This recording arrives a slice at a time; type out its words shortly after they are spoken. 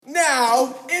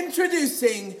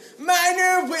Introducing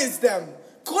Minor Wisdom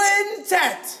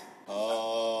Quintet.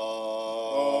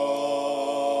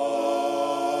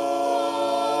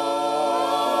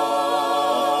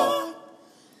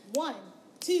 1,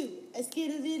 2, a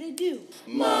skidda-didda-doo.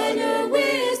 Minor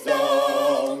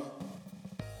Wisdom.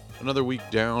 Another week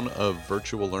down of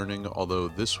virtual learning, although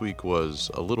this week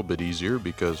was a little bit easier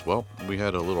because, well, we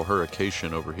had a little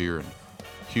hurricane over here in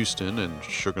Houston and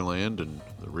Sugar Land and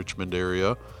the Richmond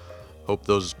area. Hope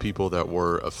those people that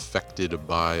were affected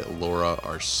by Laura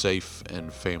are safe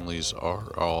and families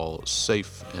are all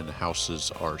safe and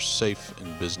houses are safe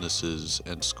and businesses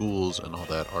and schools and all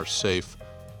that are safe.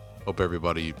 Hope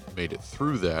everybody made it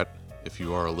through that. If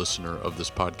you are a listener of this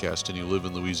podcast and you live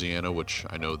in Louisiana, which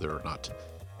I know there are not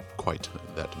quite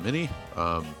that many,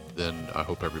 then I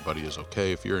hope everybody is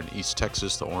okay. If you're in East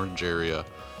Texas, the Orange area,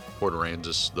 Port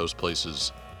Aransas, those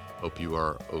places, hope you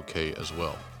are okay as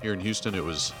well. Here in Houston, it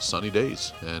was sunny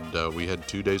days, and we had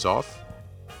 2 days off.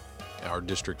 Our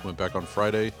district went back on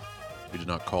Friday. We did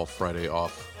not call Friday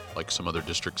off like some other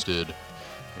districts did,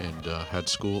 and had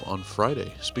school on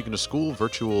Friday. Speaking of school,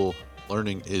 virtual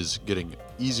learning is getting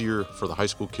easier for the high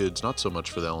school kids, not so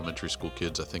much for the elementary school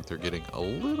kids. I think they're getting a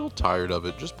little tired of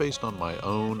it, just based on my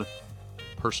own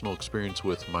personal experience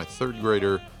with my third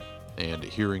grader and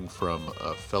hearing from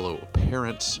fellow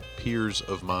parents, peers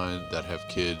of mine that have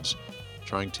kids,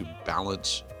 trying to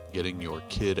balance getting your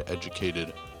kid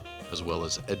educated as well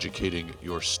as educating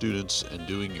your students and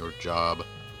doing your job.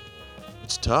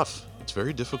 It's tough. It's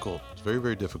very difficult. It's very,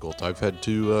 very difficult. I've had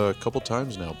to, a couple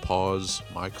times now, pause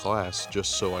my class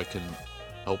just so I can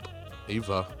help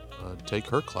Ava take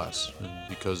her class. And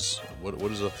because what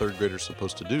is a third grader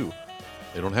supposed to do?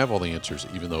 They don't have all the answers,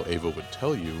 even though Ava would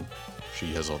tell you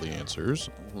she has all the answers.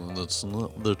 Well, that's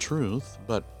not the truth.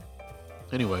 But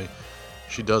anyway,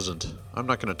 she doesn't. I'm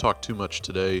not going to talk too much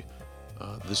today.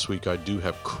 This week I do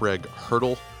have Craig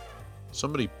Hurdle.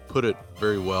 Somebody put it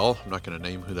very well. I'm not going to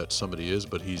name who that somebody is,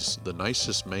 but he's the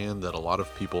nicest man that a lot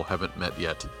of people haven't met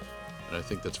yet. And I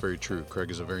think that's very true.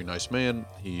 Craig is a very nice man.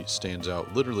 He stands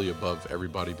out literally above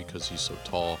everybody because he's so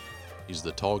tall. He's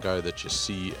the tall guy that you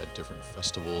see at different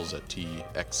festivals, at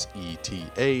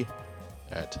TXETA,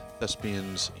 at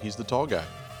Thespians. He's the tall guy.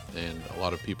 And a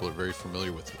lot of people are very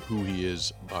familiar with who he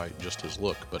is by just his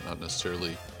look, but not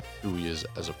necessarily who he is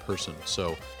as a person.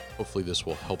 So hopefully this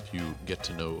will help you get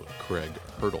to know Craig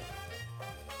Hurdle.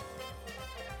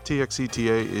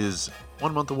 TXETA is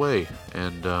 1 month away,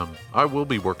 and I will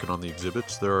be working on the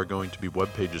exhibits. There are going to be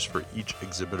web pages for each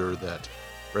exhibitor that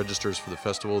registers for the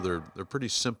festival. They're pretty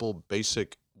simple,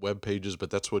 basic web pages, but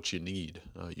that's what you need.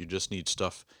 You just need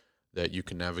stuff that you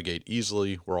can navigate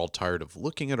easily. We're all tired of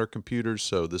looking at our computers,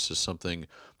 so this is something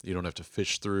you don't have to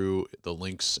fish through. The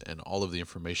links and all of the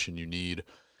information you need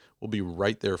will be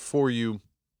right there for you.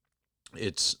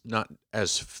 It's not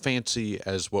as fancy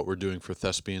as what we're doing for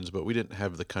Thespians, but we didn't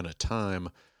have the kind of time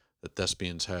that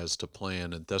Thespians has to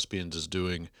plan, and Thespians is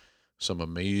doing some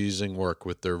amazing work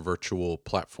with their virtual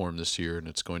platform this year, and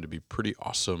it's going to be pretty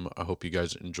awesome. I hope you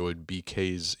guys enjoyed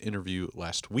BK's interview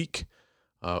last week.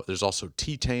 There's also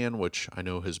TTAN, which I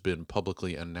know has been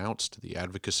publicly announced, the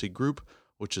advocacy group,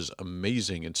 which is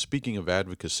amazing. And speaking of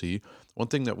advocacy, one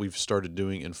thing that we've started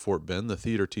doing in Fort Bend, the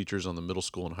theater teachers on the middle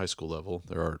school and high school level,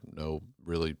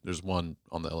 there's one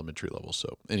on the elementary level.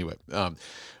 So anyway,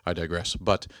 I digress.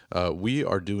 But we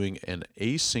are doing an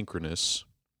asynchronous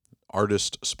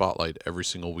artist spotlight every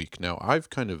single week. Now, I've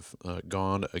kind of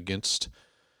gone against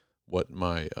what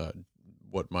my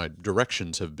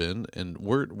directions have been, and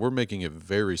we're making it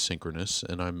very synchronous,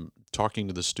 and I'm talking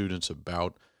to the students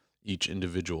about each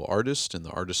individual artist, and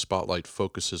the artist spotlight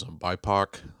focuses on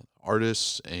BIPOC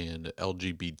artists and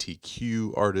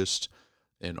LGBTQ artists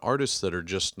and artists that are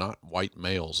just not white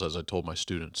males, as I told my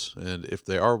students. And if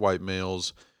they are white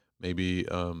males, maybe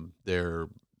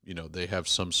they have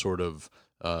some sort of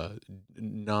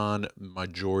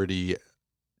non-majority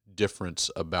difference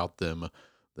about them.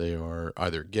 They are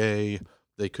either gay,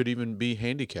 they could even be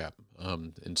handicapped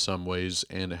in some ways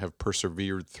and have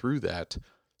persevered through that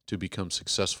to become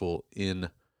successful in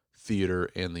theater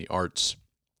and the arts.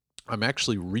 I'm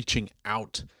actually reaching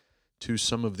out to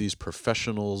some of these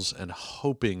professionals and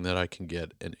hoping that I can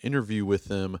get an interview with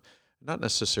them, not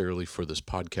necessarily for this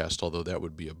podcast, although that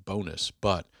would be a bonus,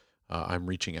 but I'm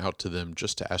reaching out to them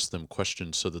just to ask them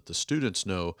questions so that the students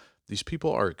know these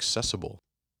people are accessible.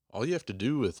 All you have to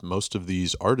do with most of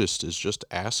these artists is just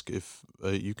ask if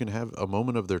you can have a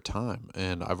moment of their time.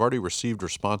 And I've already received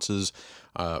responses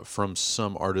from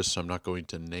some artists. I'm not going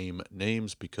to name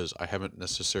names because I haven't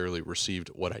necessarily received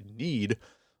what I need.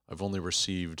 I've only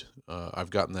received, I've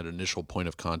gotten that initial point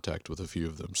of contact with a few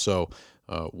of them. So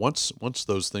once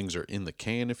those things are in the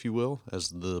can, if you will, as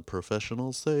the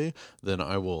professionals say, then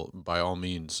I will by all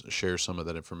means share some of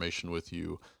that information with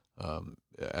you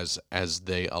as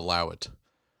they allow it.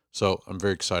 So I'm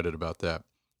very excited about that.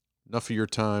 Enough of your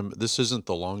time. This isn't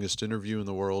the longest interview in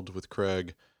the world with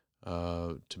Craig.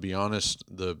 To be honest,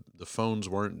 the phones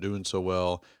weren't doing so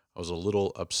well. I was a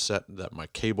little upset that my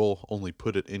cable only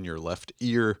put it in your left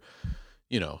ear,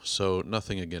 so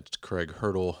nothing against Craig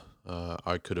Hurdle.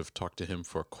 I could have talked to him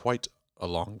for quite a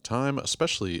long time,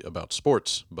 especially about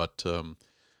sports, but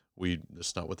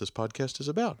that's not what this podcast is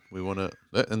about. We want to,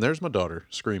 and there's my daughter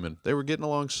screaming. They were getting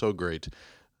along so great.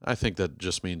 I think that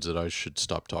just means that I should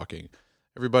stop talking.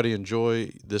 Everybody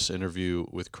enjoy this interview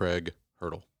with Craig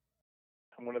Hurdle.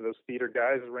 I'm one of those theater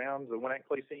guys around the one-act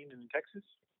play scene in Texas.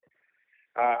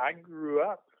 I grew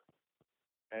up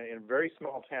in a very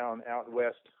small town out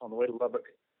west on the way to Lubbock.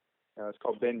 It's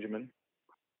called Benjamin.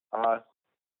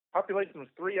 Population was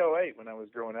 308 when I was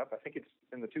growing up. I think it's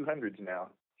in the 200s now.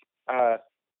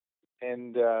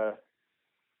 And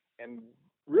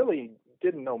really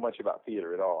didn't know much about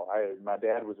theater at all. My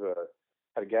dad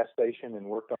had a gas station and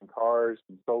worked on cars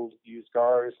and sold used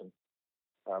cars, and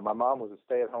my mom was a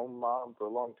stay-at-home mom for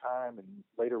a long time and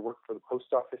later worked for the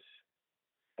post office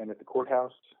and at the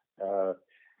courthouse.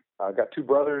 I got two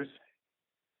brothers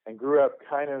and grew up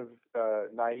kind of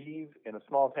naive in a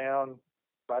small town,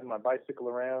 riding my bicycle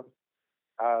around.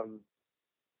 My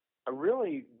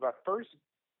first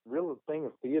real thing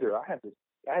of theater, I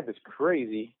had this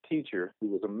crazy teacher who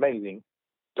was amazing,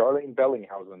 Darlene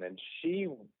Bellinghausen, and she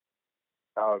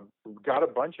got a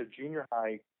bunch of junior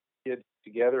high kids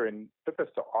together and took us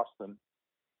to Austin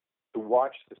to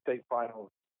watch the state finals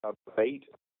of Bait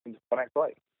in one-act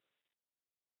play.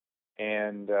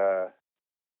 And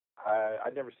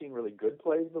I'd never seen really good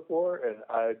plays before, and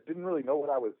I didn't really know what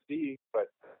I was seeing,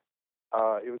 but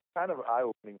it was kind of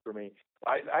eye-opening for me.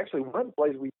 Actually, one of the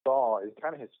plays we saw is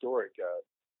kind of historic.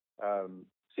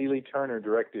 Celie Turner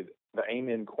directed The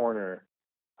Amen Corner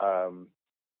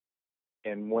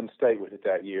in one state with it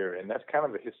that year, and that's kind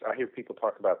of I hear people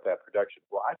talk about that production.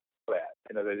 Well, I saw that,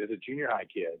 as a junior high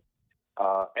kid,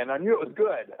 and I knew it was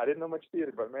good. I didn't know much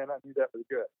theater, but man, I knew that was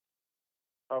good.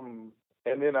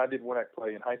 And then I did one-act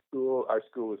play in high school. Our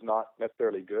school was not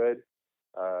necessarily good.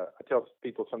 I tell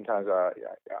people sometimes,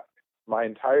 my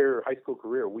entire high school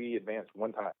career, we advanced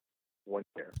one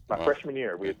year. My freshman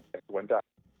year, we advanced one time.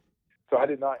 So I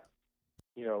did not,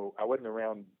 I wasn't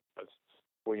around,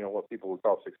 what people would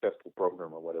call a successful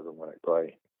program or whatever when I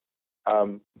play.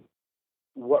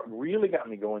 What really got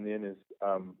me going then is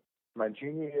my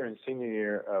junior year and senior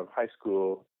year of high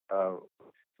school,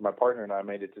 my partner and I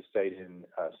made it to state in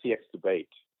CX debate,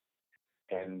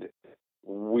 and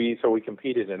we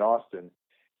competed in Austin,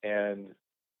 and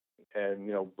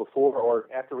before or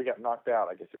after we got knocked out,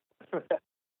 I guess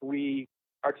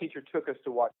our teacher took us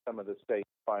to watch some of the state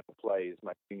final plays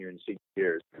my junior and senior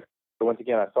years. So once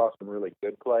again, I saw some really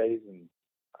good plays, and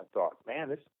I thought, man,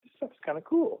 this stuff's kind of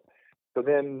cool. So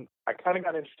then I kind of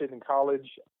got interested in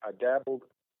college. I dabbled.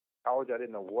 College, I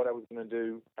didn't know what I was going to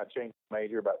do. I changed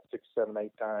major about 6, 7,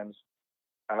 8 times.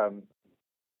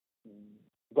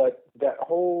 But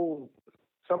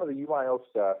some of the UIL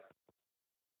stuff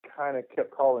kind of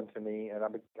kept calling to me, and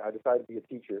I decided to be a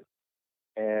teacher.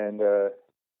 And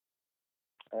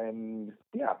I'm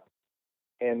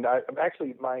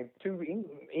actually, my two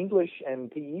English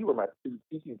and PE were my two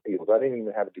teaching fields. I didn't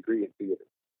even have a degree in theater.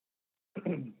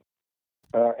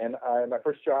 And my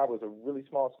first job was a really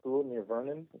small school near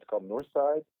Vernon. It's called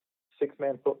Northside,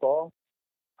 6-man football.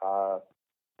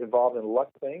 Involved in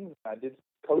luck things. I did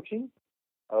coaching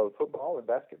of football and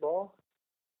basketball.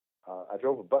 I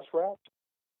drove a bus route,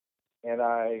 and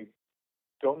I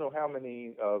don't know how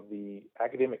many of the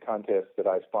academic contests that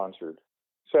I sponsored.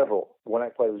 Several.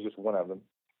 One-act play was just one of them.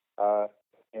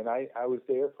 And I was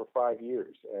there for 5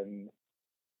 years. And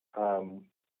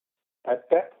at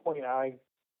that point, I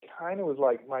kind of was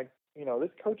like,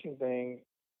 this coaching thing,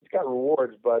 it's got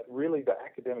rewards, but really the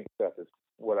academic stuff is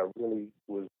what I really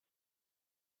was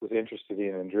interested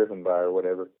in and driven by or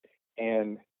whatever.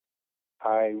 And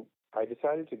I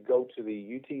decided to go to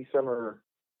the UT summer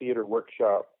theater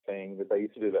workshop thing that they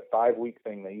used to do, that 5-week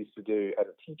thing they used to do as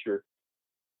a teacher.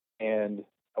 And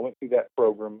I went through that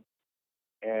program,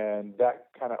 and that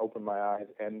kind of opened my eyes.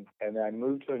 And I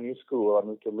moved to a new school. I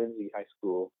moved to Lindsay High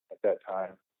School at that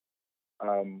time.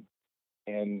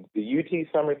 And the UT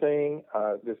summer thing,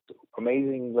 this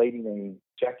amazing lady named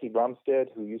Jackie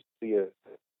Bromstead, who used to be a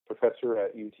professor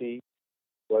at UT,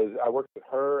 I worked with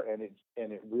her, and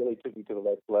it really took me to the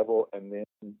next level. And then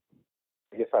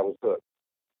I guess I was hooked.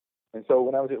 And so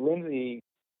when I was at Lindsay,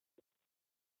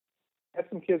 I had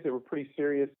some kids that were pretty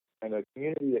serious and a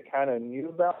community that kind of knew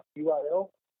about UIL.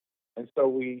 And so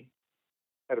we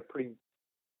had a pretty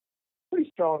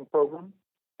strong program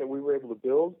that we were able to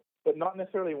build, but not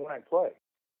necessarily in one-act play.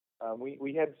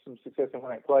 We had some success in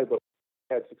one-act play, but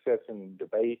we had success in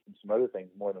debate and some other things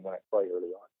more than one-act play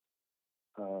early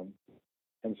on.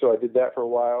 And so I did that for a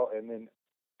while, and then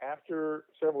after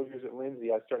several years at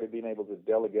Lindsay, I started being able to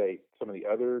delegate some of the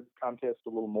other contests a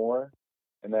little more,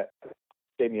 and that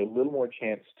gave me a little more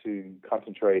chance to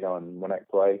concentrate on one-act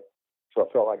play. So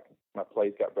I felt like my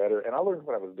plays got better, and I learned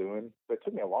what I was doing, but it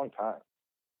took me a long time.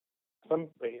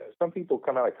 Some people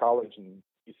come out of college and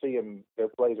you see them, their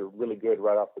plays are really good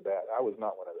right off the bat. I was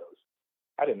not one of those.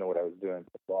 I didn't know what I was doing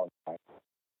for a long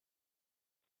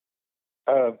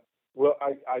time. Well,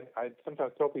 I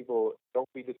sometimes tell people, don't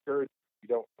be discouraged if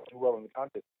you don't do well in the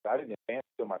contest. I didn't advance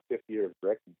until my 5th year of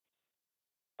directing.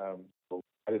 So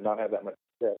I did not have that much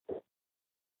success.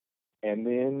 And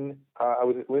then I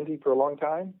was at Lindsay for a long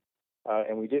time,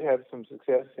 and we did have some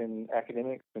success in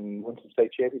academics and won some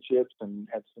state championships and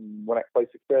had some one-act play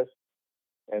success.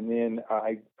 And then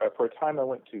for a time, I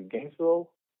went to Gainesville,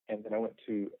 and then I went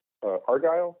to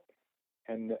Argyle.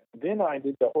 And then I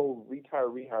did the whole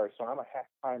retire-rehire, so I'm a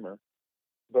half-timer.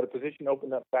 But a position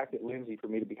opened up back at Lindsay for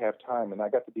me to be half-time, and I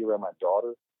got to be around my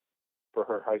daughter for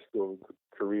her high school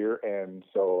career. And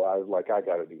so I was like, I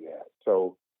got to do that.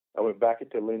 So I went back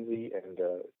into Lindsay, and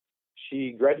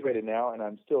she graduated now, and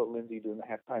I'm still at Lindsay doing the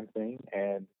half-time thing.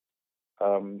 And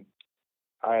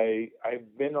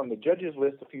I've been on the judges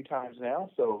list a few times now,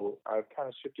 so I've kind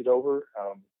of shifted over,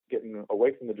 getting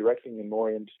away from the directing and more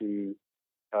into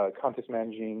contest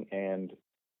managing and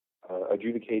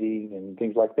adjudicating and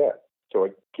things like that. So I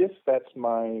guess that's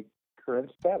my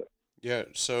current status. Yeah.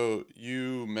 So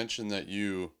you mentioned that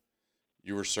you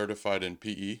were certified in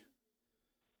PE.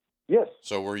 Yes.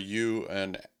 So were you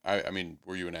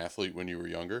were you an athlete when you were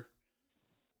younger?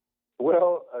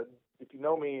 Well, if you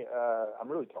know me, I'm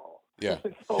really tall. Yeah.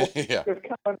 So Yeah. it's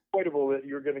kind of unavoidable that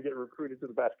you're going to get recruited to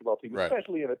the basketball team, Right.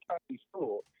 especially in a tiny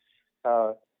school.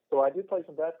 So I did play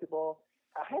some basketball.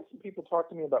 I had some people talk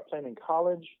to me about playing in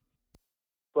college,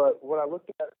 but what I looked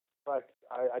at, like,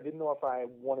 I didn't know if I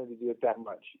wanted to do it that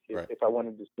much, if I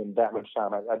wanted to spend that much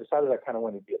time. I decided I kind of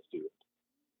wanted to be a student.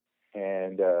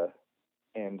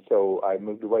 And so I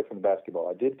moved away from the basketball.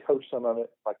 I did coach some of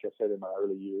it, like I said, in my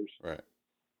early years. Right.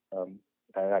 And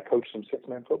I coached some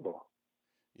 6-man football.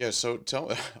 Yeah. So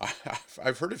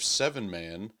I've heard of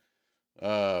 7-man.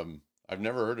 I've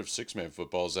never heard of 6-man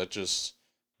football. Is that just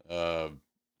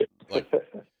like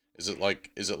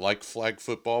is it like flag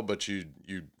football, but you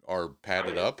are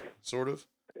padded up, sort of?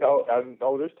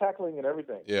 Oh, there's tackling and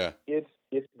everything. Yeah.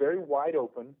 It's very wide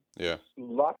open. Yeah.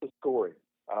 Lots of scoring.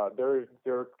 There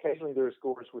occasionally there are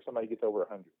scores where somebody gets over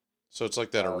 100. So it's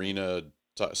like that arena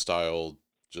style.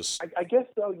 Just I guess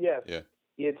so. Yes. Yeah.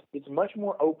 It's much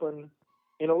more open.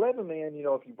 In 11-man,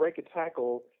 if you break a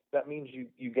tackle, that means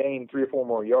you gain 3 or 4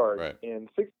 more yards. Right. In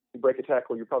 6, you break a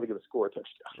tackle, you're probably going to score a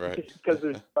touchdown. Right. Because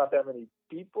there's not that many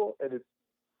people, and it's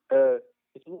a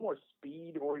little more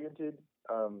speed oriented.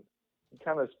 You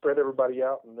kind of spread everybody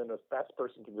out, and then a fast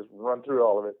person can just run through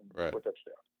all of it and score a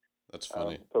touchdown. That's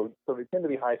funny. So they tend to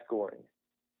be high scoring.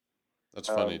 That's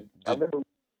funny. I remember.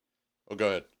 Oh, go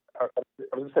ahead. I was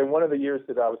going to say, one of the years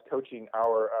that I was coaching,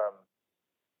 our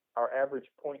average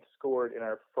points scored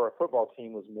for our football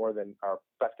team was more than our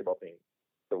basketball team.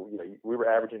 So we were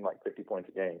averaging like 50 points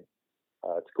a game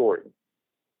scoring.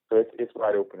 So it's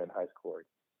wide open and high scoring.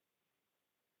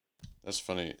 That's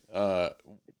funny.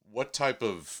 What type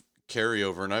of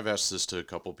carryover? And I've asked this to a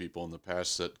couple people in the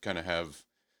past that kind of have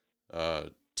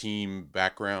team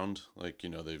background, like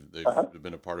they've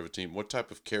been a part of a team. What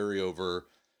type of carryover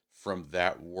from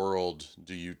that world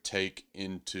do you take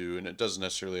into, and it doesn't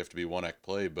necessarily have to be one-act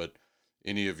play, but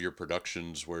any of your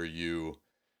productions where you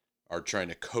are trying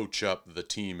to coach up the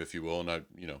team, if you will? And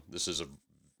this is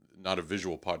not a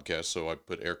visual podcast, so I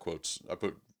put air quotes. I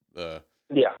put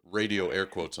radio air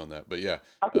quotes on that, but yeah.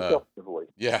 I can tell the voice.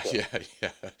 Yeah.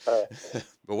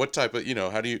 But what type of,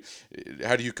 how do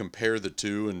you compare the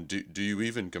two, and do you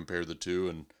even compare the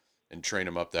two and train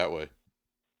them up that way?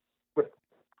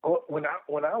 When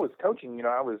I was coaching,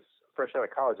 I was fresh out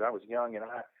of college. I was young, and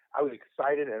I was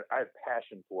excited, and I had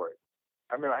passion for it.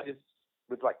 I remember I just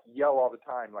would like yell all the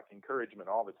time, like encouragement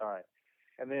all the time.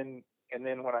 And then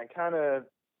when I kind of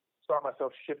saw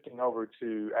myself shifting over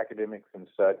to academics and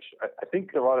such, I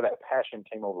think a lot of that passion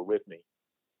came over with me.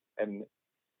 And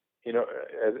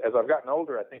as I've gotten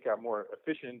older, I think I'm more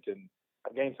efficient and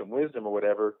I've gained some wisdom or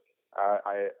whatever.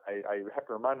 I have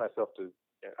to remind myself to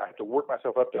I have to work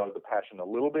myself up to the passion a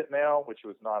little bit now, which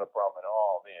was not a problem at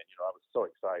all then. I was so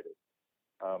excited.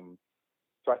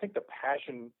 So I think the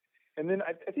passion, and then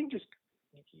I think just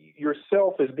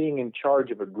yourself as being in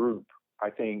charge of a group. I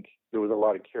think there was a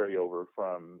lot of carryover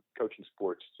from coaching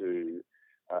sports to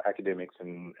academics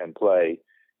and play,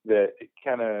 that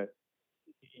kind of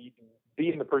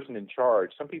being the person in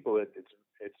charge. Some people,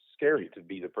 it's scary to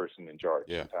be the person in charge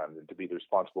sometimes, and to be the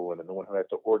responsible and the one who has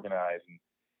to organize and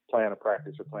plan a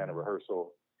practice or plan a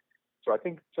rehearsal. So I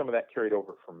think some of that carried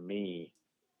over from me,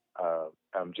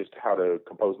 just how to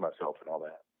compose myself and all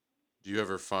that. Do you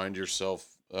ever find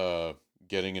yourself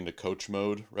getting into coach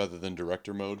mode rather than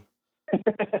director mode?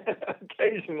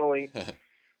 Occasionally.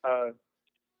 I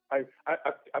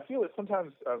feel that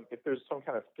sometimes if there's some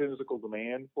kind of physical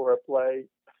demand for a play,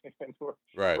 and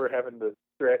we're having to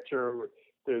stretch, or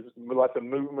there's lots of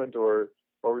movement, or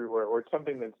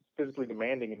something that's physically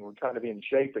demanding, and we're trying to be in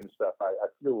shape and stuff, I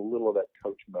feel a little of that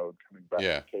coach mode coming back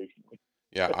occasionally.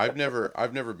 Yeah, I've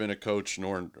never been a coach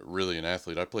nor really an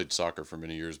athlete. I played soccer for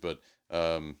many years, but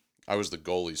I was the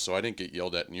goalie, so I didn't get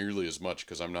yelled at nearly as much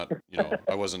because I'm not,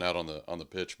 I wasn't out on the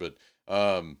pitch. But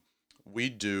we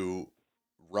do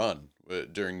run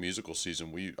during musical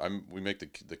season. We make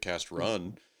the cast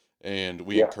run, and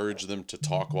we encourage them to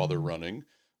talk while they're running.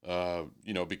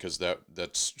 Because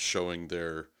that's showing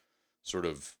their sort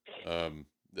of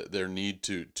their need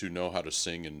to know how to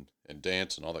sing and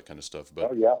dance and all that kind of stuff.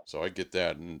 But so I get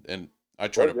that, and I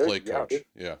try to play coach.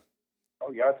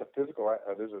 Oh yeah, it's a physical.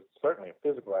 There's certainly a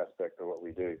physical aspect of what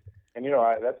we do, and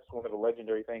that's one of the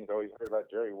legendary things I always heard about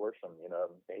Jerry Worsham.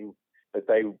 That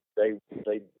they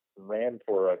ran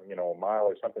for a mile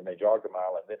or something. They jogged a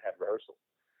mile and then had rehearsal.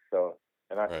 So,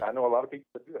 and I know a lot of people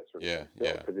that do that sort of thing.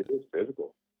 Because it is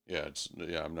physical. Yeah,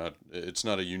 it's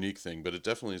not a unique thing, but it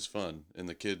definitely is fun. And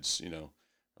the kids, are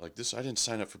like, this, I didn't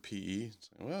sign up for PE.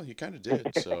 Well, you kind of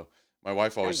did. So my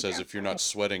wife always says, if you're not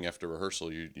sweating after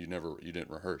rehearsal, you didn't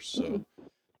rehearse. So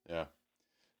yeah,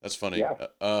 that's funny. Yeah.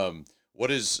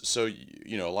 So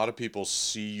a lot of people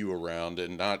see you around,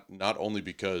 and not only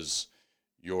because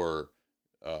you're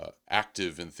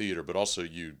active in theater, but also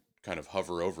you kind of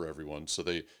hover over everyone. So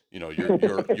they,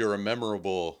 you're a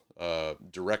memorable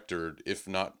director, if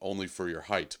not only for your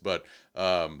height, but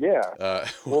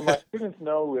well, my students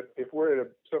know if we're at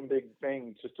some big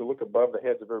thing, just to look above the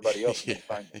heads of everybody else.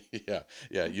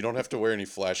 Yeah. You don't have to wear any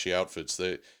flashy outfits.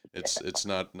 It's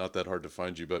not that hard to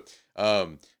find you. But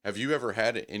have you ever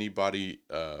had anybody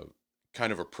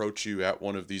kind of approach you at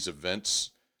one of these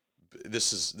events?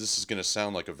 This is going to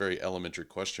sound like a very elementary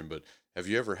question, but have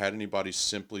you ever had anybody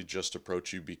simply just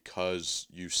approach you because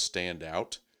you stand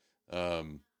out?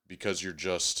 Because you're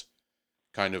just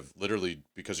kind of literally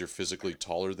because you're physically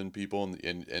taller than people,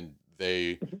 and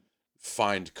they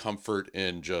find comfort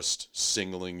in just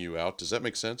singling you out. Does that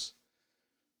make sense?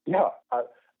 Yeah,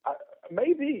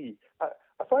 maybe.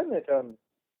 I find that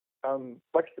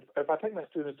like if I take my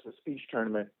students to a speech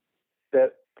tournament,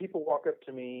 that people walk up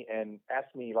to me and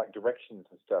ask me like directions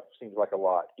and stuff. Seems like a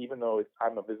lot, even though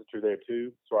I'm a visitor there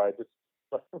too. So I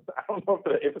don't know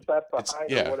if it's that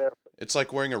behind or whatever. It's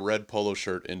like wearing a red polo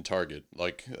shirt in Target.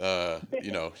 Like,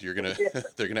 you're gonna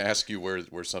they're gonna ask you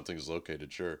where something is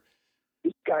located. Sure.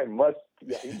 This guy must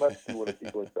be one of the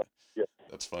people. Yeah.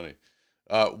 That's funny.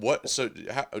 So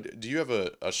do you have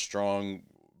a strong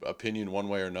opinion one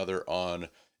way or another on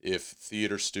if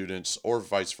theater students, or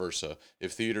vice versa,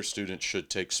 if theater students should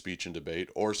take speech and debate,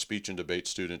 or speech and debate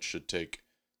students should take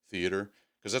theater?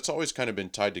 Because that's always kind of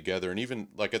been tied together, and even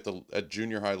like at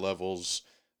junior high levels,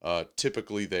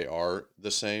 typically they are the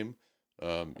same.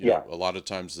 A lot of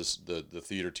times the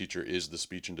theater teacher is the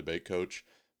speech and debate coach,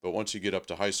 but once you get up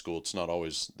to high school, it's not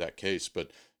always that case. But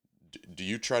do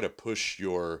you try to push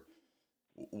your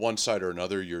one side or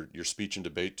another, your speech and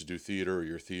debate to do theater, or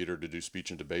your theater to do speech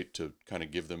and debate, to kind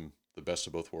of give them the best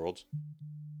of both worlds?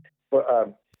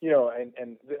 Well,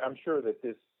 and I'm sure that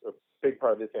this a big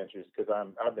part of this answer is because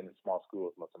I've been in small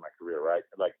schools most of my career, right?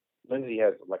 Like Lindsay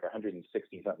has like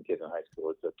 160 something kids in high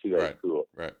school. It's a 2A school,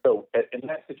 right? So in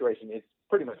that situation, it's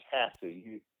pretty much has to.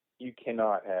 You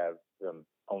cannot have them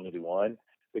only do one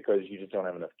because you just don't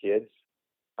have enough kids.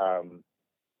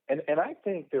 And I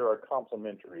think there are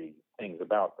complementary things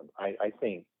about them. I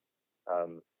think,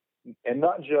 and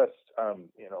not just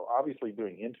obviously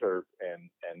doing inter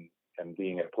and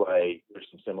being at play. There's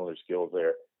some similar skills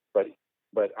there, but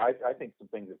I think some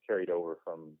things have carried over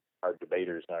from our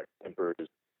debaters and our tempers.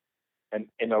 And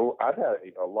I've had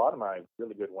a lot of my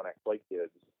really good one act play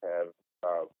kids have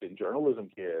been journalism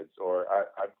kids, or I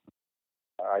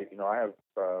have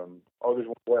there's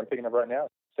one boy I'm thinking of right now,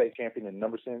 state champion in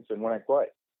number sense and one act play.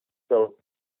 So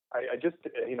I just,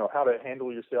 how to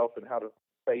handle yourself and how to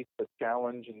face the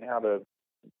challenge and how to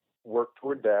work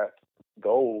toward that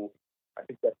goal. I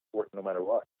think that's important no matter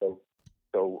what.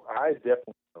 So I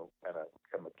definitely kind of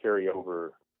am a carryover,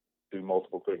 do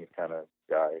multiple things kind of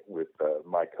guy with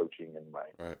my coaching and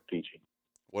my teaching.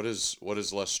 What is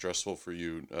less stressful for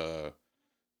you,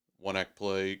 one act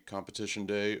play competition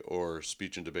day or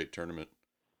speech and debate tournament?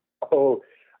 Oh,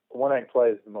 one act play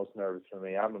is the most nervous for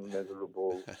me. I'm a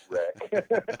miserable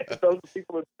wreck. Those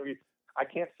people I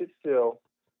can't sit still.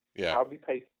 Yeah. I'll be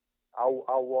pacing. I'll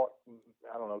walk,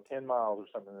 I don't know, 10 miles or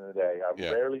something in a day. I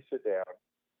rarely sit down.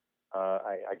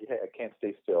 I can't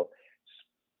stay still.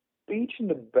 Speech and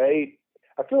debate,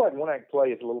 I feel like one act play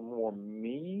is a little more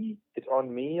me. It's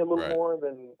on me a little more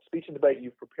than speech and debate.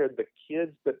 You've prepared the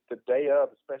kids, but the day of,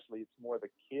 especially, it's more the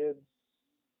kids,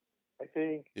 I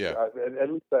think. Yeah.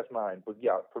 At least that's mine. But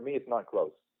yeah, for me, it's not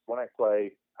close. One act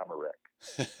play, I'm a wreck.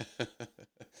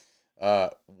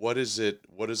 What is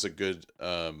a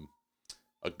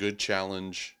good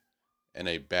challenge and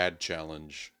a bad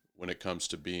challenge when it comes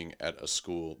to being at a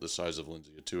school the size of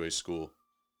Lindsay, a 2A school?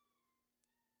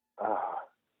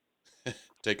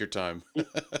 Take your time.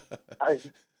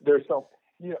 There's some,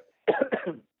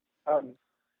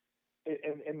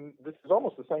 and this is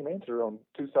almost the same answer on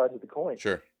two sides of the coin.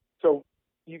 Sure. So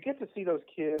you get to see those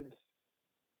kids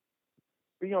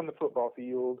be on the football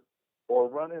field or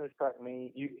run in a track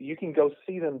meet. You can go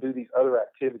see them do these other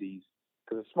activities,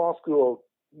 because a small school,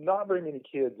 not very many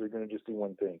kids are going to just do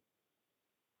one thing.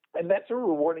 And that's a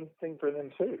rewarding thing for them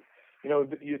too.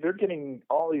 They're getting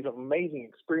all these amazing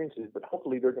experiences, but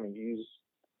hopefully they're going to use,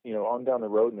 on down the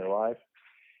road in their life.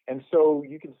 And so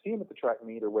you can see them at the track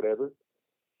meet or whatever.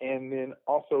 And then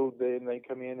also then they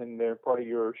come in and they're part of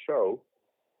your show.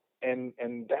 And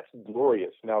that's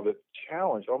glorious. Now the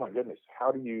challenge, oh my goodness,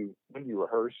 when do you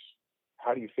rehearse?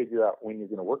 How do you figure out when you're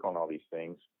going to work on all these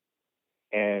things?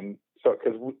 And so,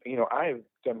 because, I have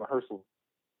done rehearsals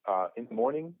in the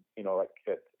morning, like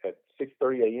at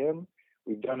 6:30 a.m.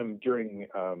 We've done them during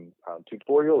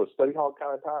tutorial or study hall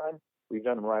kind of time. We've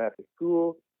done them right after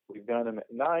school. We've done them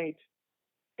at night.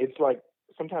 It's like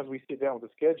sometimes we sit down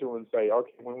with a schedule and say,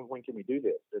 okay, when can we do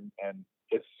this? And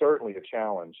it's certainly a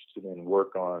challenge to then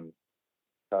work on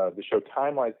the show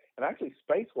time-wise and actually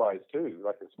space-wise too.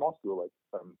 Like a small school like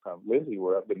Lindsay,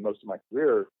 where I've been most of my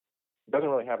career, doesn't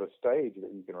really have a stage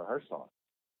that you can rehearse on.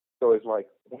 So it's like,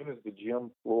 when is the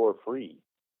gym floor free?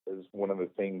 Is one of the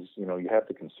things, you have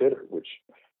to consider, which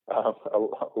a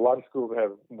lot of schools that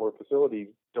have more facilities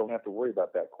don't have to worry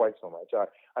about that quite so much.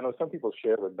 I know some people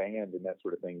share with band and that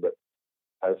sort of thing, but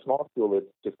at a small school,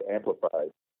 it's just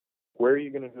amplified. Where are you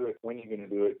going to do it? When are you going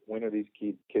to do it? When are these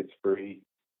kids free?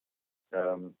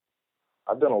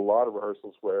 I've done a lot of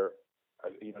rehearsals where,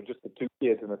 just the two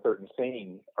kids in a certain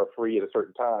scene are free at a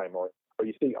certain time, or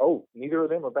you see, neither of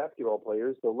them are basketball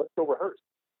players, so let's go rehearse.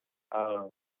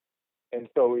 And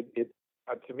so it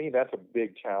to me, that's a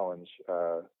big challenge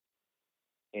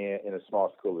in a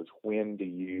small school, is when do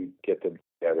you get them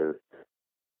together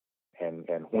and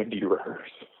when do you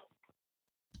rehearse?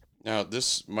 Now,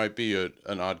 this might be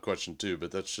an odd question too,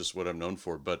 but that's just what I'm known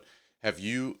for. But have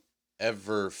you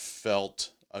ever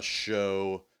felt a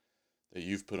show that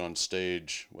you've put on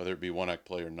stage, whether it be one act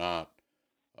play or not,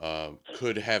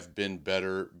 could have been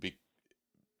better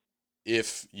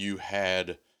if you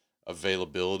had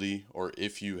availability, or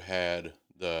if you had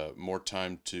the more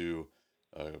time to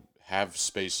have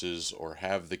spaces or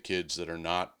have the kids that are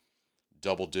not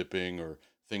double dipping or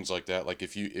things like that? Like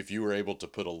if you were able to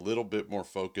put a little bit more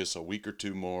focus, a week or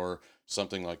two more,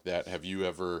 something like that, have you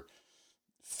ever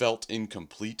felt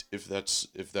incomplete, if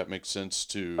that makes sense,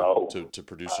 to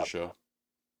produce a show?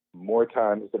 More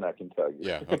times than I can tell you.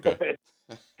 Yeah, okay.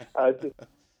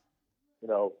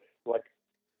 Like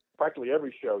practically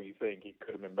every show you think it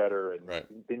could have been better, and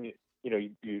then you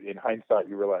in hindsight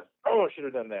you realize, I should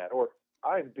have done that. Or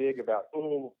I'm big about, I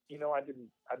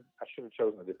should have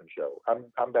chosen a different show.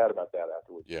 I'm bad about that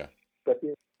afterwards. Yeah. But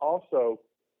then also,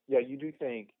 you do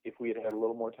think if we had a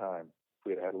little more time,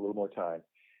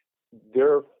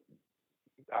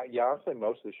 I'll say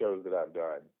most of the shows that I've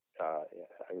done,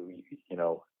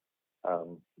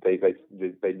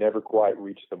 they never quite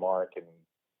reach the mark,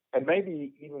 and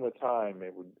maybe even with time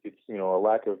it's a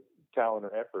lack of talent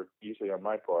or effort usually on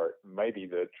my part, maybe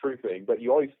the true thing. But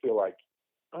you always feel like,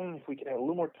 if we could have a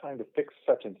little more time to fix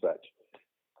such and such.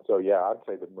 So I'd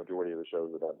say the majority of the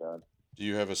shows that I've done. Do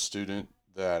you have a student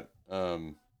that,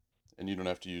 and you don't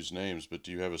have to use names, but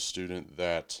do you have a student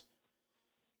that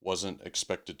wasn't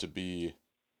expected to be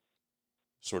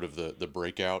sort of the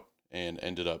breakout and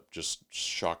ended up just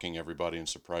shocking everybody and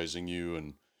surprising you,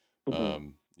 and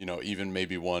even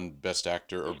maybe won Best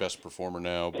Actor or Best Performer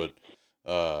now, but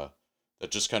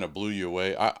that just kind of blew you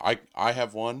away? I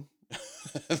have one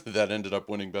that ended up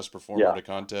winning Best Performer Yeah, at a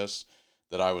contest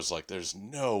that I was like, there's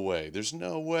no way this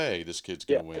kid's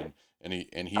yeah. gonna win, and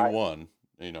he I won,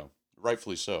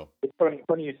 rightfully so. It's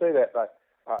funny you say that. But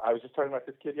I was just talking about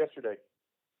this kid yesterday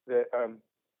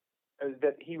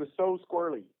that he was so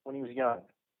squirrely when he was young,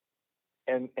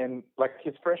 and like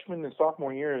his freshman and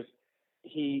sophomore years,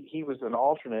 he was an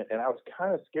alternate, and I was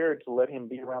kind of scared to let him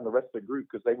be around the rest of the group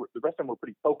because the rest of them were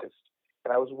pretty focused,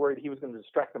 and I was worried he was going to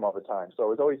distract them all the time. So I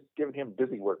was always giving him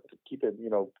busy work to keep him,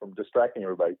 from distracting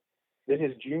everybody. Then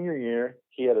his junior year,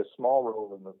 he had a small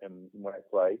role in when I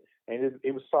played, and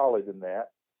it was solid in that.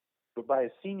 But by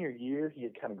his senior year, he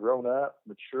had kind of grown up,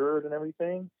 matured, and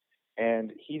everything,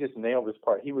 and he just nailed this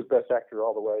part. He was Best Actor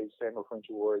all the way, Samuel French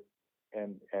Award,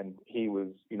 and he was,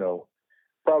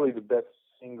 probably the best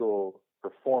single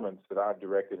performance that I've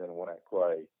directed in a one-act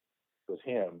play was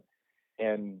him.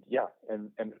 And yeah,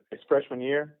 and his freshman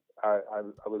year, I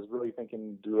was really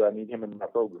thinking, do I need him in my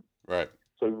program? Right.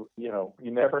 So you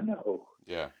never know.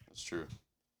 Yeah, that's true.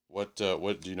 What do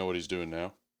you know what he's doing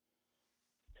now?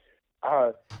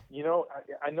 I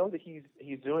know that he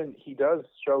does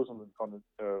shows on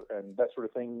the and that sort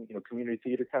of thing, community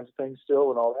theater kinds of things still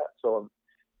and all that. So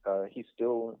he's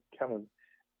still kind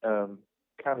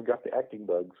of got the acting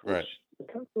bugs, which Right. is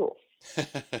kind of cool.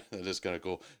 That is kind of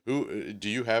cool. Who do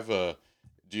you have a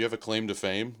claim to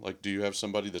fame? Like, do you have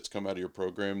somebody that's come out of your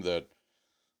program that's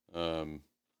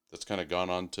kind of gone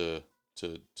on to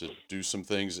do some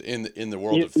things in the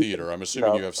world of theater? I'm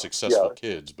assuming you have successful Yeah,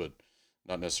 kids, but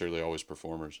not necessarily always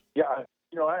performers. yeah.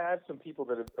 I have some people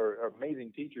that are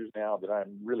amazing teachers now that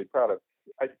I'm really proud of.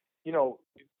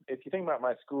 If you think about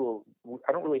my school,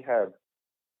 I don't really have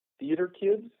theater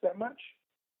kids that much.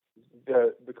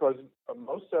 Because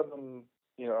most of them,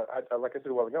 like I said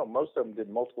a while ago, most of them did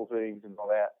multiple things and all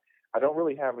that. I don't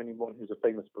really have anyone who's a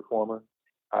famous performer.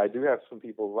 I do have some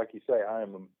people, like you say, I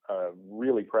am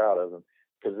really proud of them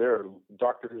because they're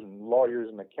doctors and lawyers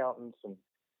and accountants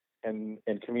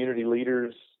and community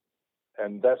leaders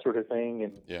and that sort of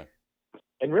thing. Yeah.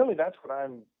 And really, that's what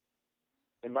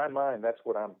in my mind, that's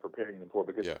what I'm preparing them for,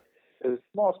 because Yeah. at a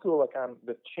small school like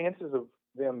the chances of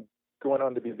them going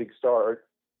on to be a big star are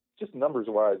just numbers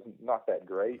wise not that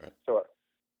great. Right. So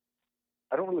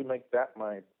I don't really make that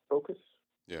my focus.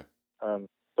 Yeah.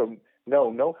 So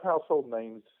no household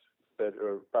names that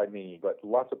are by me, but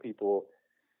lots of people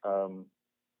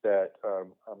that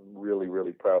I'm really,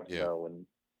 really proud to know. And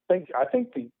I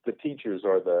think the teachers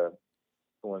are the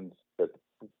ones that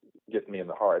get me in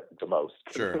the heart the most.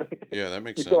 Sure. Yeah, that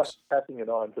makes you sense. feel like passing it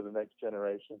on to the next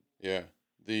generation. Yeah.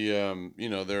 The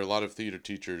there are a lot of theater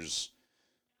teachers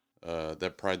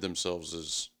that pride themselves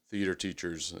as theater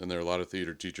teachers, and there are a lot of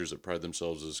theater teachers that pride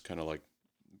themselves as kind of like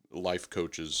life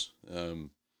coaches.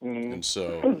 And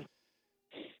so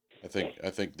I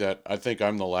think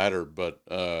I'm the latter, but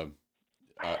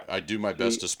I do my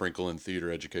best to sprinkle in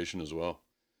theater education as well.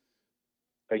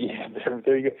 Yeah,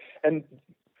 there you go. And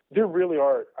there really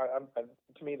are.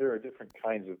 To me, there are different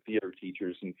kinds of theater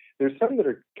teachers, and there's some that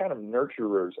are kind of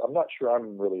nurturers. I'm not sure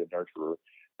I'm really a nurturer,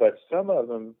 but some of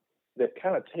them that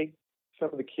kind of take some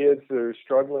of the kids that are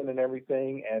struggling and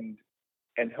everything, and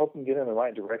help them get in the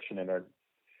right direction. And are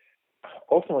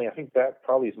ultimately, I think that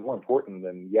probably is more important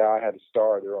than I had a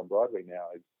star there on Broadway now.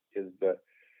 Is the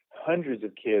hundreds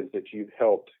of kids that you've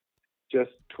helped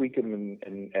just tweak them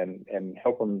and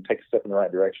help them take a step in the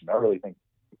right direction. I really think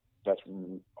that's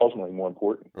ultimately more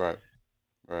important. Right.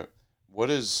 What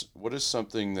is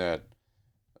something that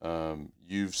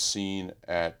you've seen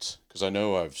at? Because I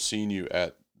know I've seen you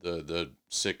at the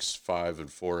 6, 5, and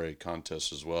 4A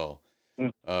contests as well.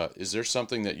 Is there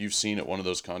something that you've seen at one of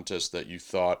those contests that you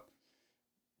thought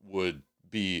would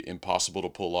be impossible to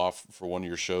pull off for one of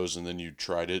your shows, and then you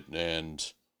tried it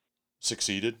and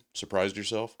succeeded, surprised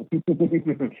yourself?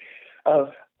 I'm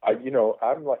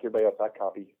like everybody else. I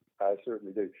copy. I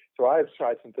certainly do. So I have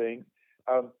tried some things.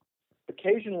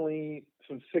 Occasionally,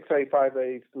 some 6A,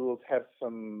 5A schools have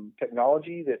some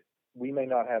technology that we may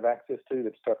not have access to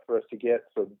that's tough for us to get.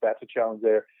 So that's a challenge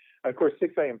there. And of course,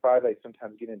 6A and 5A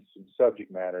sometimes get into some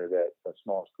subject matter that a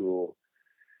small school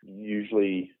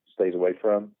usually stays away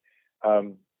from.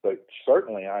 But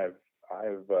certainly, I've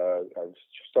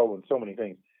stolen so many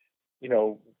things.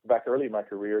 Back early in my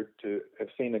career, to have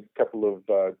seen a couple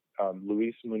of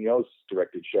Luis Munoz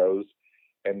directed shows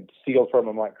and steal from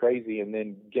him like crazy, and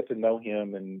then get to know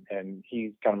him, and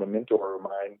he's kind of a mentor of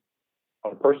mine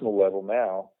on a personal level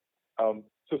now.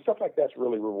 So stuff like that's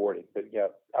really rewarding. But yeah,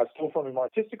 I stole from him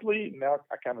artistically. Now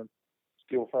I kind of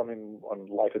steal from him on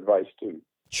life advice too.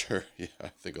 Sure. Yeah, I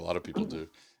think a lot of people do.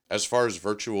 As far as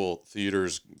virtual theater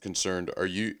is concerned,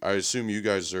 I assume you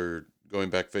guys are going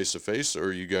back face to face, or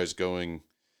are you guys going,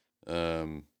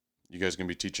 um, you guys gonna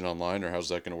be teaching online, or how's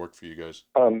that gonna work for you guys?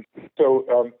 Um,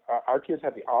 our kids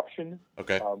have the option.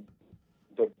 Okay. Um,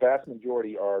 the vast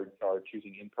majority are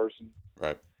choosing in person.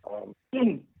 Right. Um,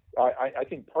 I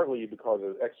think partly because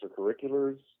of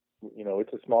extracurriculars. You know,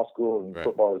 it's a small school, and Right.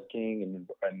 football is king,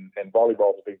 and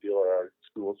volleyball is a big deal at our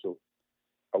school. So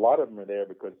a lot of them are there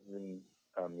because then,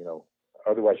 you know,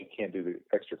 otherwise you can't do the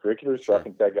extracurriculars. So I Sure.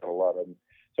 think that got a lot of them.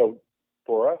 So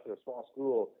for us at a small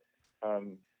school,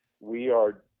 we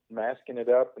are masking it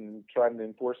up and trying to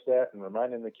enforce that and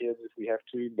reminding the kids if we have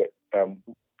to. But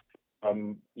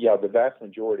yeah, the vast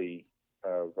majority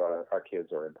of our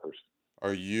kids are in person.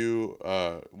 Are you,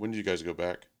 when do you guys go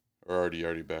back? Or are you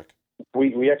already back?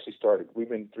 We actually started. We've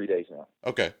been 3 days now.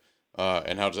 Okay.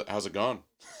 And how's it gone?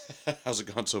 How's it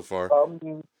gone so far?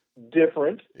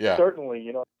 Different, Yeah. certainly.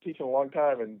 You know, I'm teaching a long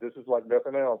time, and this is like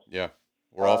nothing else. Yeah.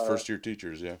 We're all Uh, first year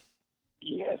teachers. Yeah.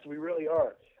 yes, we really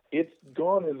are. It's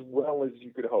gone as well as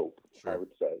you could hope, I Sure.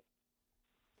 would say.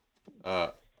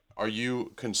 Uh, are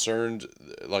you concerned,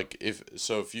 like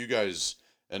if you guys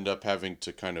end up having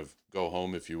to kind of go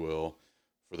home, if you will,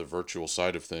 for the virtual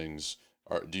side of things,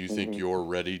 do you think hmm you're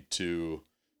ready to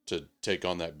take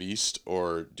on that beast,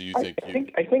 or do you I think you?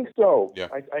 think I think so. Yeah.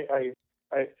 I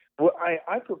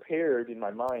prepared in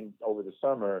my mind over the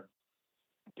summer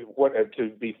to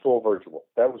be full virtual.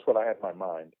 That was what I had in my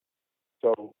mind.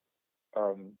 So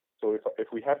so if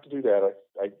we have to do that,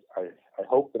 I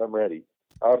hope that I'm ready.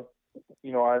 Um,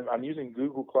 you know, I'm using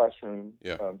Google Classroom.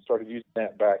 Yeah. Started using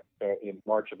that back in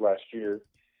March of last year,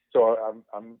 so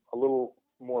I'm a little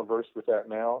more versed with that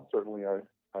now. Certainly,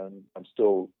 I'm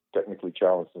still technically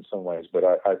challenged in some ways, but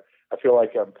I feel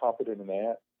like I'm confident in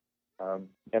that.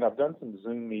 And I've done some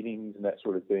Zoom meetings and that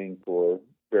sort of thing for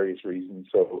various reasons.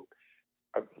 So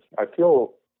I, I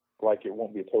feel like it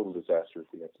won't be a total disaster if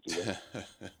we have to do that.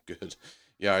 Good.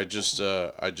 Yeah, I just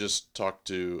talked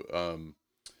to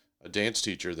a dance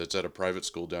teacher that's at a private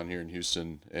school down here in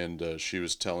Houston, and she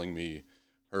was telling me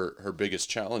her biggest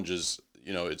challenge is,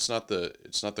 it's not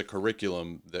the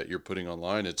curriculum that you're putting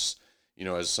online. It's,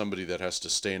 as somebody that has to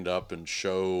stand up and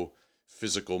show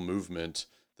physical movement,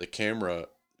 the camera,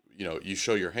 you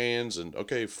show your hands and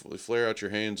okay, flare out your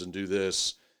hands and do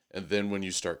this, and then when you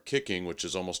start kicking, which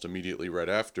is almost immediately right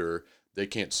after, they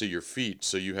can't see your feet,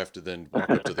 so you have to then walk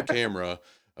up to the camera,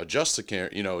 adjust the camera,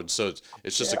 and so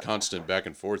it's just a Yeah. constant back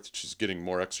and forth. She's getting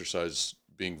more exercise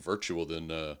being virtual than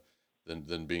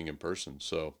being in person.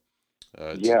 So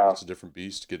it's Yeah. it's a different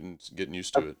beast. Getting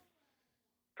used Uh, to it.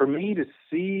 For me to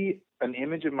see an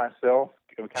image of myself,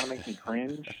 it kind of makes me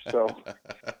cringe. So, I,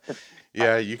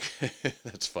 Yeah,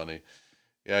 that's funny.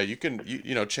 Yeah, you can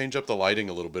change up the lighting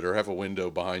a little bit, or have a window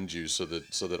behind you so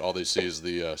that all they see is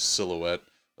the silhouette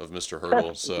of Mr. Hurdle.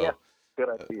 yeah, So good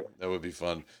idea. that would be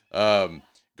fun.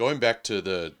 Going back to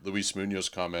the Luis Munoz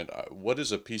comment, what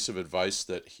is a piece of advice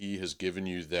that he has given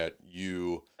you that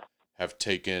you have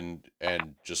taken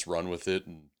and just run with it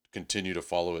and continue to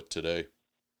follow it today?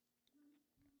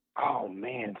 Oh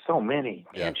man, so many.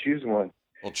 Yeah. Can't choose one.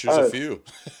 Well, choose a Uh, few.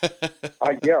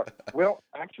 yeah. Well,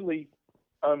 actually,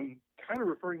 kind of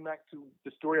referring back to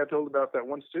the story I told about that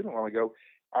one student a while ago.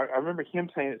 I remember him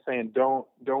saying,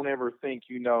 don't ever think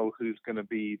you know who's going to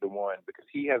be the one, because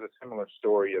he has a similar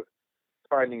story of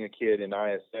finding a kid in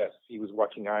ISS. He was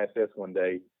watching ISS one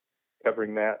day,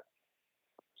 covering that,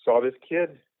 saw this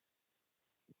kid,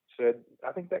 said,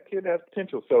 I think that kid has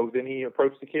potential. So then he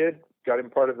approached the kid, got him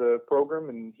part of the program,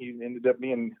 and he ended up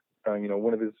being,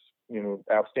 one of his,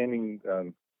 outstanding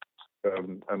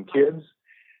kids.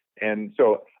 And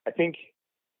so I think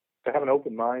to have an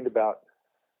open mind about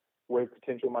where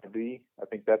potential might be, I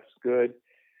think that's good.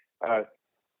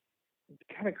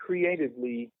 Kind of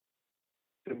creatively,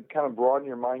 to kind of broaden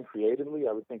your mind creatively,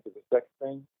 I would think is the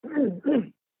second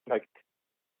thing. Like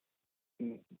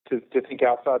to think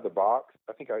outside the box.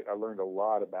 I think I learned a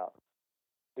lot about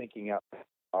thinking outside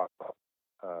the box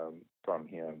from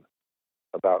him.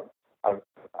 About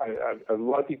a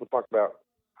lot of people talk about.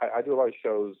 I do a lot of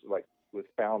shows like with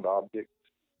found objects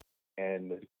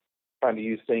and trying to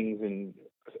use things in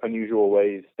unusual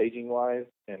ways, staging wise,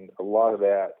 and a lot of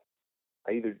that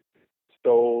I either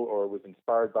stole or was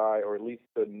inspired by, or at least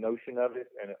the notion of it,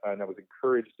 and I was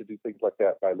encouraged to do things like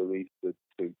that by Luis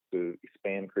to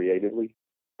expand creatively.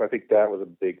 So I think that was a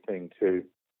big thing too.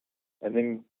 And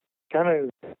then kind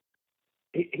of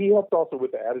he helped also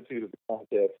with the attitude of the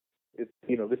contest. It's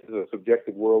this is a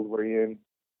subjective world we're in,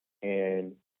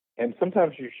 and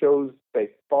sometimes your shows they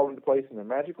fall into place and they're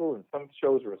magical, and some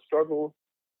shows are a struggle.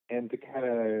 to kind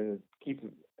of keep,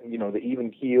 the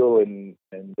even keel and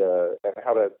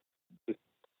how to just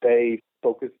stay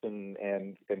focused and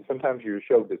sometimes your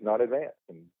show does not advance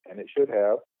and it should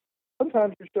have.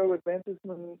 Sometimes your show advances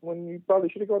when you probably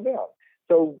should have gone down.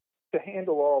 So to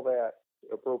handle all that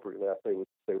appropriately, I say would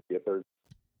be a third.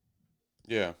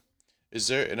 Yeah. Is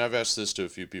there, and I've asked this to a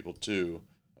few people too,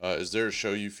 is there a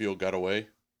show you feel got away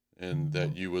and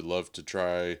that you would love to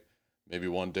try maybe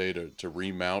one day to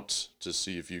remount to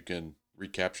see if you can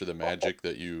recapture the magic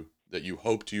that you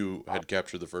hoped you had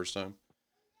captured the first time?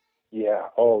 Yeah.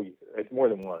 Oh, it's more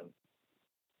than one.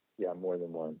 Yeah, more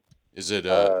than one. Is it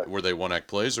were they one act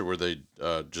plays or were they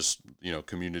just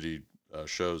community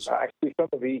shows? Actually, some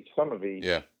of each.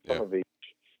 Yeah. Some of each.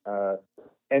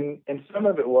 And some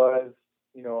of it was,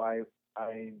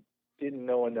 I didn't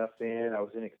know enough then. I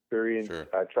was inexperienced. Sure.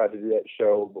 I tried to do that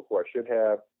show before I should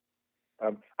have.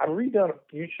 I've redone a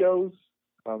few shows.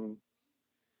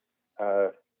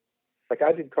 Like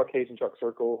I did Caucasian Chalk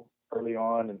Circle early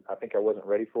on, and I think I wasn't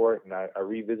ready for it, and I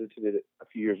revisited it a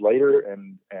few years later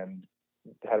and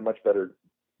had a much better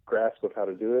grasp of how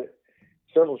to do it.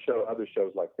 Several other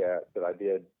shows like that I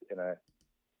did, and I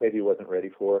maybe wasn't ready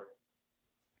for.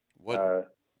 What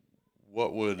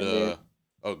would go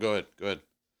ahead.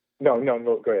 No,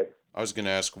 go ahead. I was going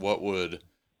to ask what would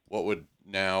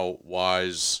now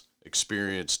wise,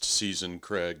 experienced, seasoned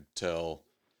Craig tell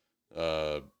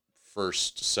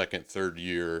first, second, third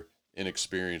year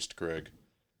inexperienced Craig?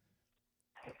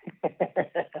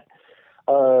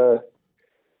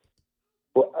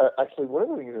 Actually, one of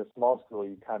the things in a small school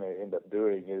you kind of end up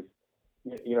doing is,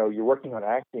 you're working on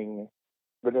acting,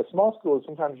 but in a small school,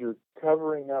 sometimes you're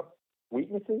covering up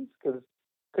weaknesses because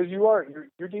you're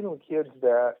dealing with kids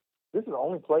that this is the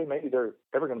only play maybe they're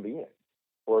ever going to be in,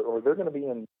 or they're going to be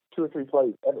in 2 or 3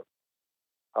 plays ever.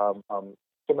 Some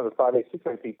of the 5A,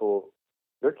 6A people,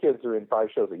 their kids are in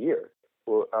 5 shows a year.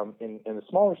 Well, in a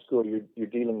smaller school, you're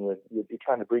dealing with you're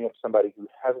trying to bring up somebody who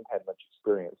hasn't had much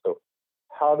experience. So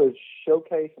how to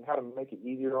showcase and how to make it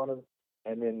easier on them,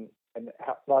 and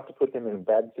how not to put them in a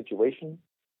bad situation.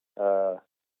 I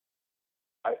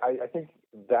think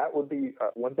that would be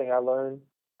one thing I learned.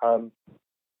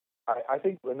 I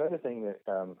think another thing that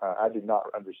I did not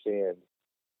understand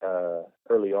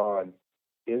early on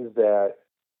is that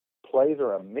plays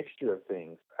are a mixture of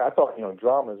things. I thought,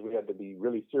 dramas, we had to be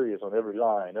really serious on every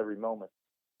line, every moment.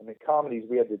 And in comedies,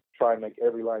 we had to try and make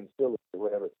every line silly or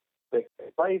whatever. But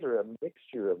plays are a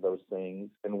mixture of those things,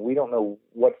 and we don't know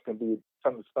what's going to be.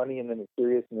 Something's funny, and then it's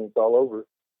serious, and then it's all over.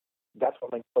 That's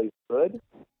what makes plays good.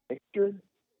 Mixture.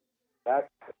 I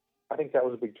think that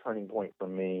was a big turning point for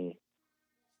me.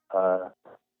 And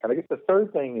I guess the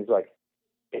third thing is like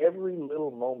every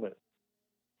little moment.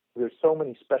 There's so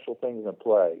many special things in a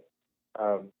play,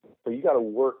 so you got to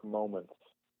work moments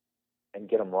and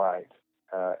get them right.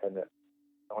 And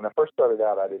when I first started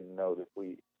out, I didn't know that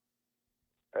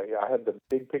I had the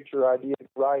big picture idea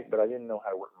right, but I didn't know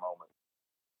how to work moments.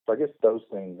 So I guess those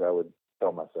things I would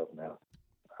tell myself now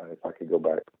if I could go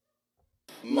back.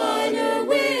 Minor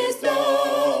Wisdom.